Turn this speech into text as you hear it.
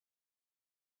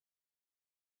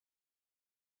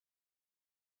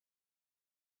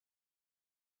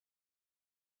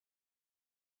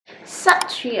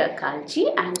Sat Shri Akal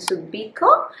Ji, I'm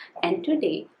Subiko, and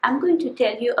today I'm going to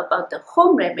tell you about the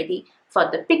home remedy for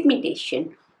the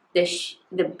pigmentation,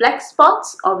 the black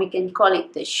spots, or we can call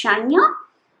it the shania.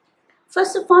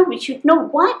 First of all, we should know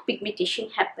why pigmentation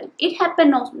happens. It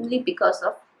happens only because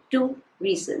of two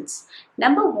reasons.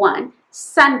 Number one,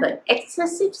 sunburn,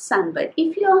 excessive sunburn.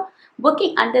 If you are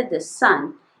working under the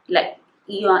sun, like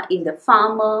you are in the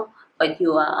farmer or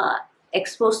you are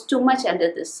exposed too much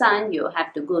under the sun, you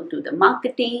have to go to the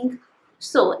marketing.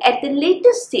 So at the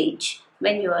later stage,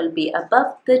 when you will be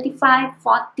above 35,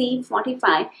 40,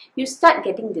 45, you start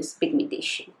getting this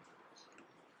pigmentation.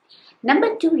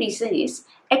 Number two reason is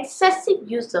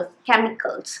excessive use of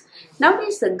chemicals.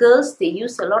 Nowadays the girls, they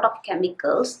use a lot of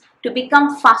chemicals to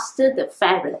become faster the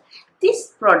fairer.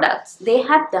 These products, they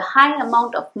have the high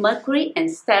amount of mercury and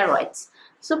steroids.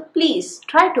 So please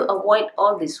try to avoid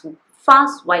all these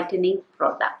fast whitening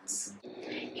products.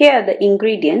 Here are the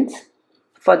ingredients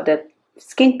for the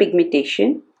skin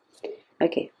pigmentation.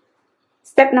 Okay.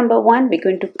 Step number one, we're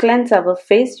going to cleanse our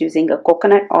face using a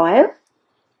coconut oil.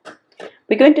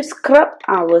 We're going to scrub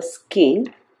our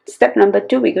skin. Step number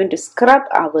two, we're going to scrub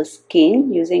our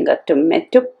skin using a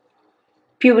tomato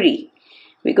puree.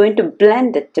 We're going to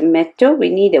blend the tomato. We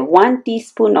need a 1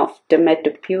 teaspoon of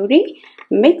tomato puree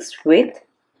mixed with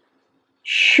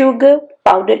sugar,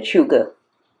 powdered sugar.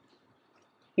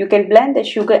 You can blend the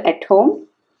sugar at home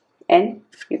and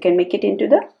you can make it into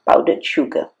the powdered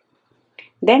sugar.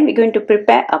 Then we're going to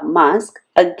prepare a mask.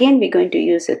 Again, we're going to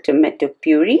use a tomato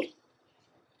puree.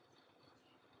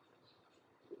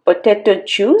 Potato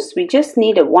juice, we just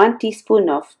need a 1 teaspoon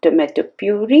of tomato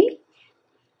puree,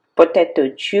 potato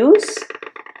juice,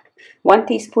 1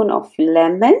 teaspoon of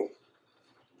lemon,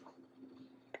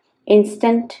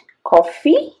 instant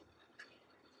coffee,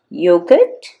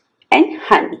 yogurt and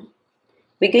honey.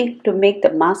 We're going to make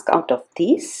the mask out of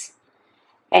these,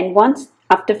 and once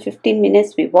after 15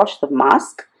 minutes we wash the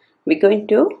mask, we're going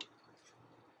to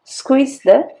squeeze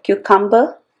the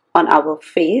cucumber on our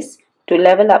face to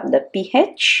level up the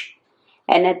pH,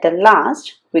 and at the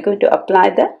last we're going to apply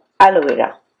the aloe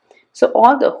vera. So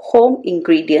all the home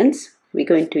ingredients we're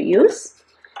going to use.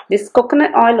 This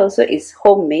coconut oil also is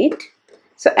homemade,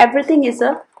 so everything is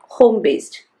a home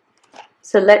based.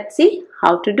 So let's see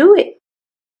how to do it.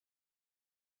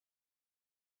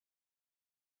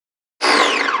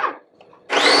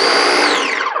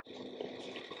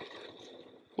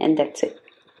 And that's it.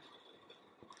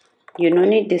 You don't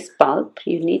need this pulp,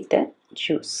 you need the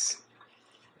juice.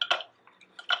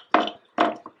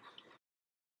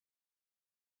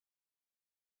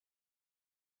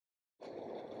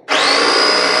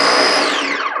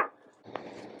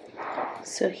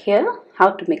 So here,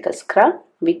 how to make a scrub.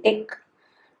 We take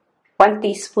 1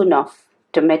 teaspoon of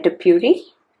tomato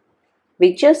puree.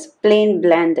 We just plain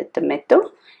blend the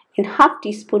tomato and half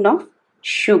teaspoon of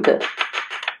sugar.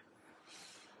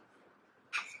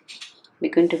 We're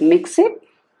going to mix it.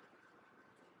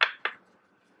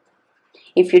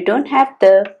 If you don't have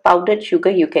the powdered sugar,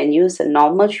 you can use a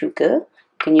normal sugar.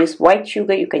 You can use white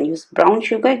sugar, you can use brown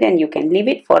sugar, then you can leave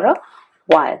it for a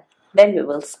while. Then we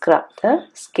will scrub the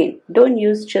skin. Don't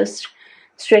use just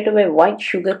straight away white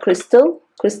sugar, crystal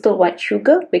white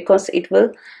sugar, because it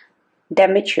will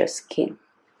damage your skin.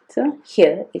 So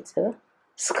here it's a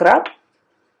scrub.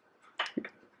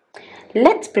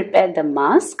 Let's prepare the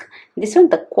mask. This one,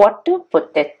 the quarter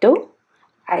potato,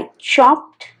 I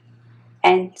chopped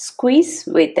and squeeze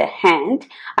with the hand.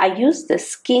 I used the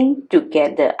skin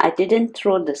together. I didn't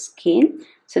throw the skin.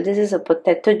 So this is a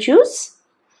potato juice.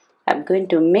 I'm going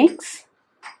to mix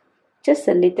just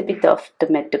a little bit of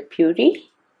tomato puree,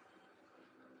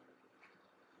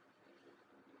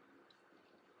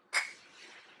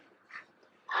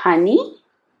 honey,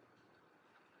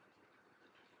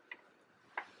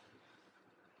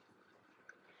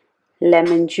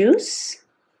 lemon juice,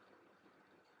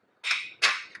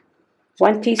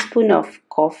 1 teaspoon of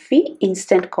coffee,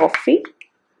 instant coffee,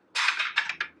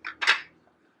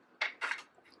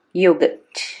 yogurt.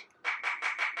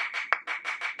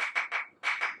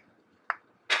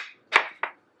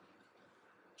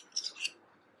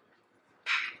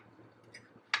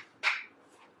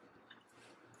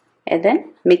 And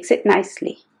then mix it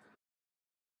nicely.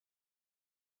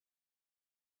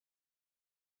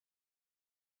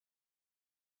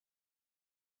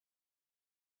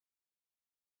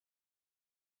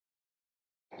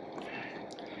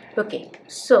 Okay,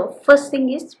 so first thing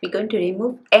is we're going to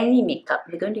remove any makeup.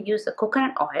 We're going to use the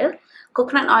coconut oil.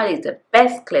 Coconut oil is the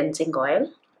best cleansing oil.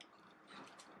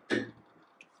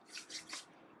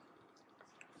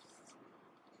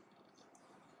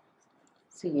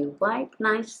 So you wipe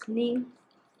nicely.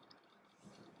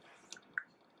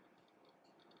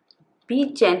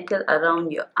 be gentle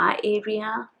around your eye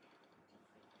area.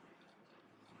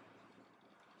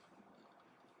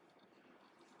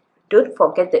 Don't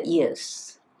forget the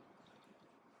ears.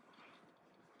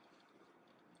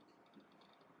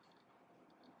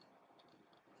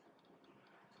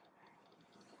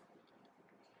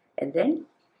 And then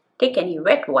take any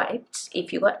wet wipes.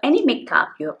 If you got any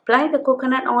makeup, you apply the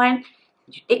coconut oil,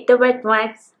 you take the wet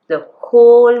wipes, the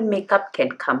whole makeup can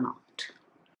come out.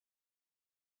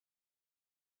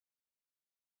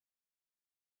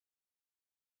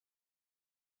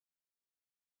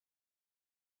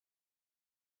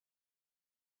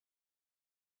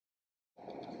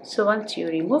 So once you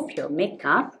remove your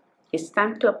makeup, it's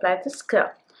time to apply the scrub.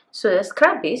 So the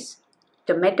scrub is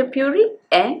tomato puree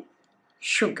and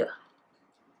sugar.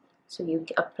 So you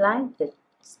apply the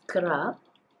scrub.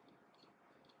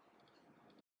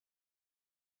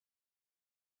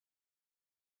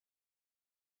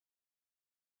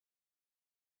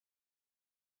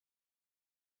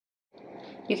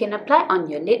 You can apply on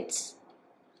your lids.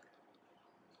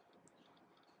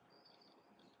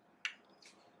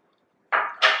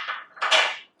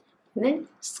 Then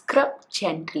scrub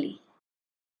gently.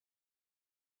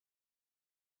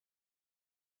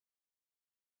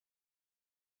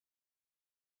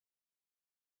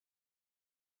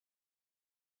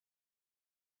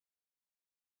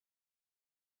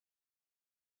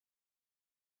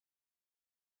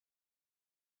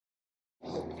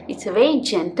 It's a very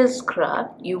gentle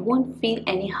scrub. You won't feel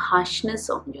any harshness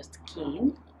on your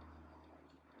skin.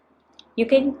 You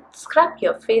can scrub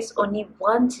your face only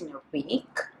once in a week.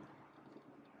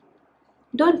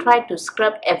 Don't try to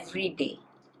scrub every day.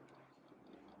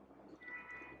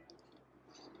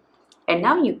 And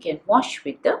now you can wash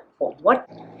with the warm water.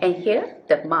 And here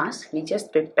the mask we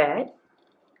just prepared.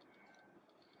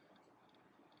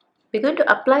 We're going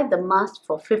to apply the mask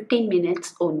for 15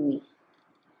 minutes only.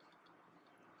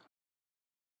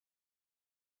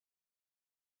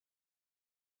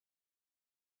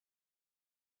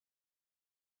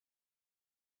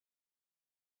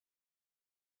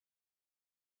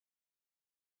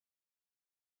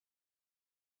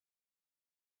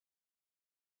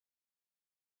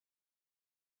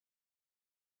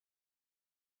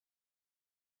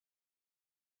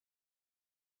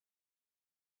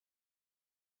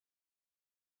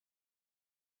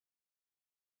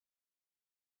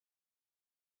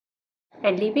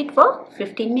 And leave it for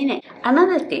 15 minutes.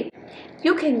 Another tip,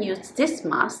 you can use this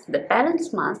mask, the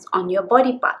balance mask, on your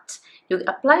body parts. You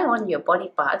apply on your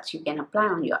body parts, you can apply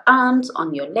on your arms,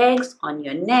 on your legs, on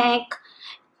your neck,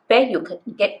 where you can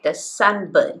get the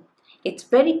sunburn. It's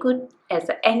very good as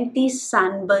an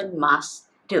anti-sunburn mask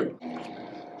too.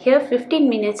 Here 15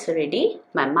 minutes already,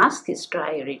 my mask is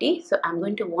dry already, so I'm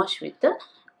going to wash with the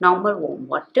normal warm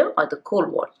water or the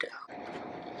cold water.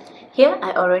 Here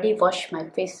I already washed my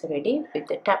face already with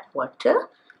the tap water.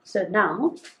 So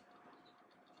now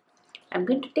I'm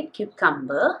going to take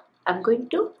cucumber. I'm going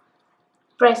to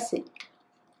press it.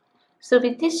 So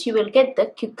with this you will get the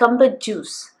cucumber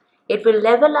juice. It will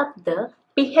level up the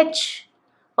pH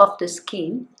of the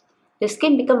skin. The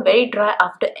skin becomes very dry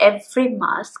after every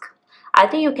mask.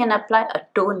 Either you can apply a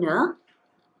toner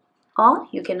or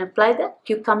you can apply the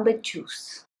cucumber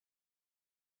juice.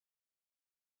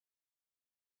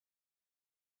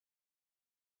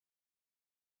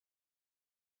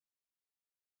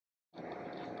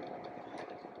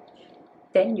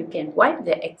 Then you can wipe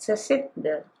the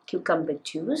cucumber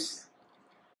juice.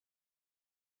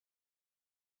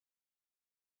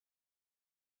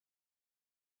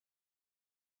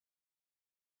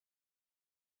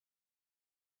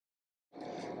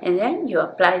 And then you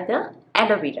apply the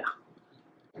aloe vera.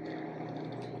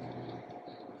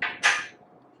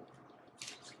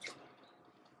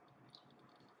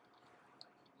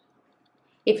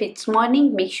 If it's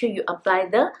morning, make sure you apply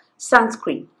the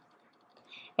sunscreen.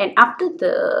 And after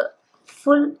the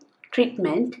full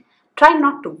treatment, try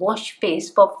not to wash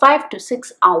face for 5 to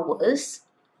 6 hours.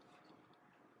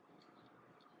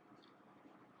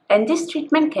 And this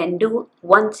treatment can do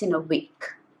once in a week.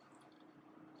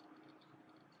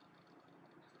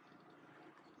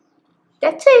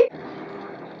 That's it.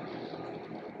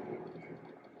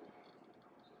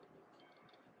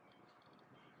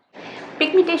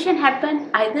 Pigmentation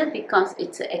happens either because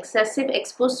it's excessive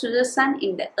exposed to the sun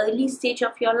in the early stage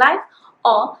of your life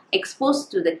or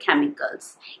exposed to the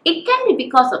chemicals. It can be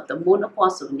because of the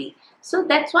menopause only. So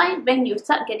that's why when you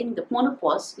start getting the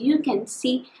menopause, you can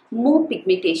see more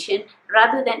pigmentation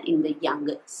rather than in the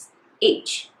younger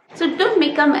age. So don't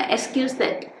make an excuse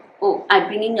that, oh, I'm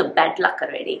bringing a bad luck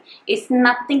already. It's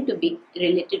nothing to be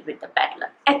related with the bad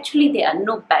luck. Actually, there are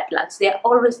no bad lucks. There are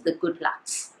always the good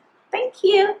lucks. Thank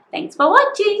you. Thanks for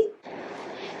watching.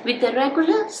 With the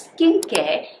regular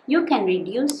skincare, you can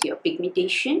reduce your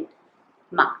pigmentation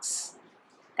marks.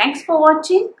 Thanks for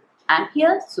watching. I'm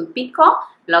here, Supika,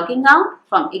 logging out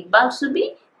from Iqbal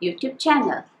Subi YouTube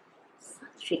channel. Sat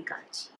Shri Akal ji.